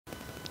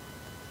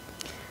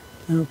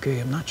Okay,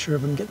 I'm not sure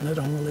if I'm getting it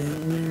all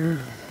in there.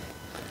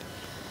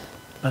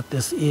 But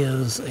this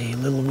is a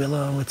little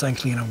willow. It's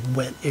actually in a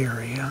wet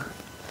area.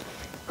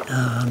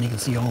 You can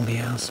see all the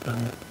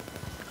aspen.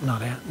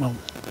 Well,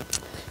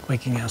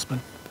 waking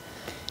aspen.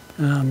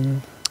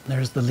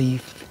 There's the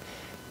leaf.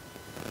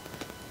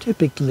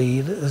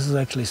 Typically, this is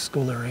actually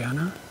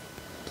scouleriana,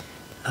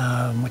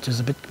 which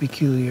is a bit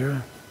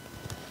peculiar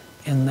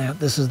in that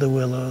this is the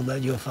willow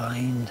that you'll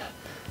find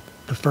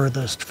the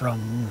furthest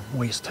from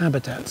waste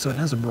habitat. So it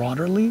has a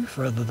broader leaf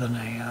rather than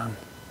a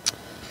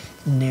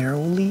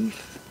narrow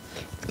leaf.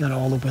 It's got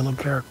all the willow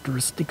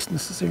characteristics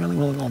necessarily,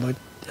 well, although it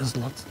has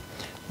lots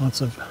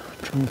of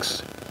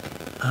trunks.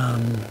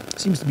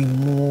 Seems to be a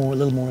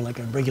little more like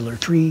a regular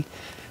tree,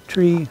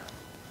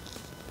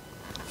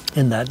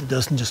 in that it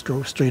doesn't just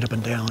grow straight up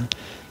and down. You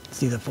can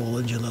see the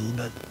foliage a little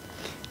bit.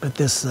 But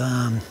this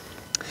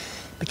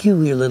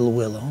peculiar little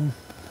willow,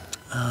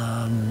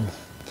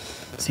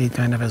 see it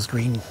kind of has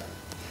green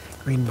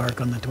bark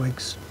on the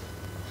twigs,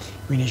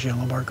 greenish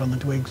yellow bark on the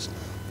twigs.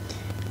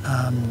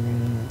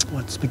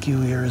 What's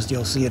peculiar is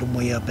you'll see it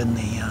way up in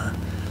the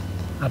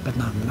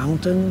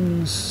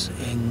mountains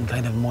in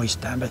kind of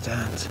moist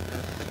habitat.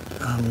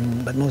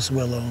 But most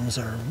willows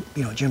are,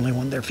 generally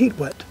want their feet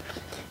wet.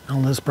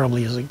 And this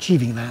probably is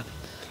achieving that.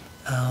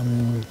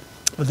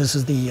 But this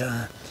is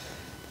the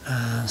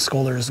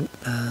Scouler's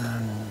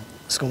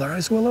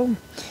willow.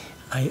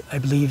 I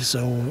believe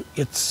so.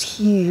 It's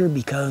here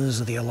because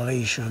of the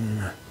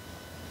elevation.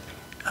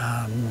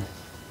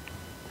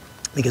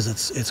 Because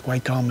it's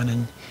quite common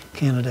in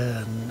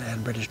Canada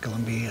and British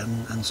Columbia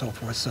and so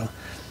forth. So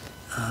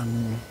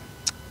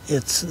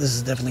this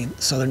is definitely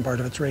the southern part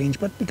of its range,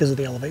 but because of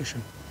the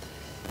elevation,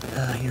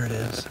 here it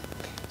is.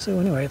 So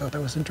anyway, I thought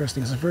that was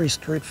interesting. It's a very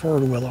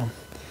straightforward willow,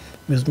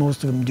 because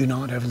most of them do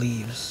not have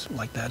leaves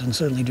like that, and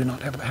certainly do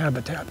not have the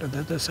habitat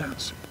that this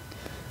has.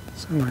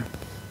 So anyway,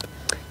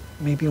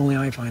 maybe only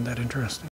I find that interesting.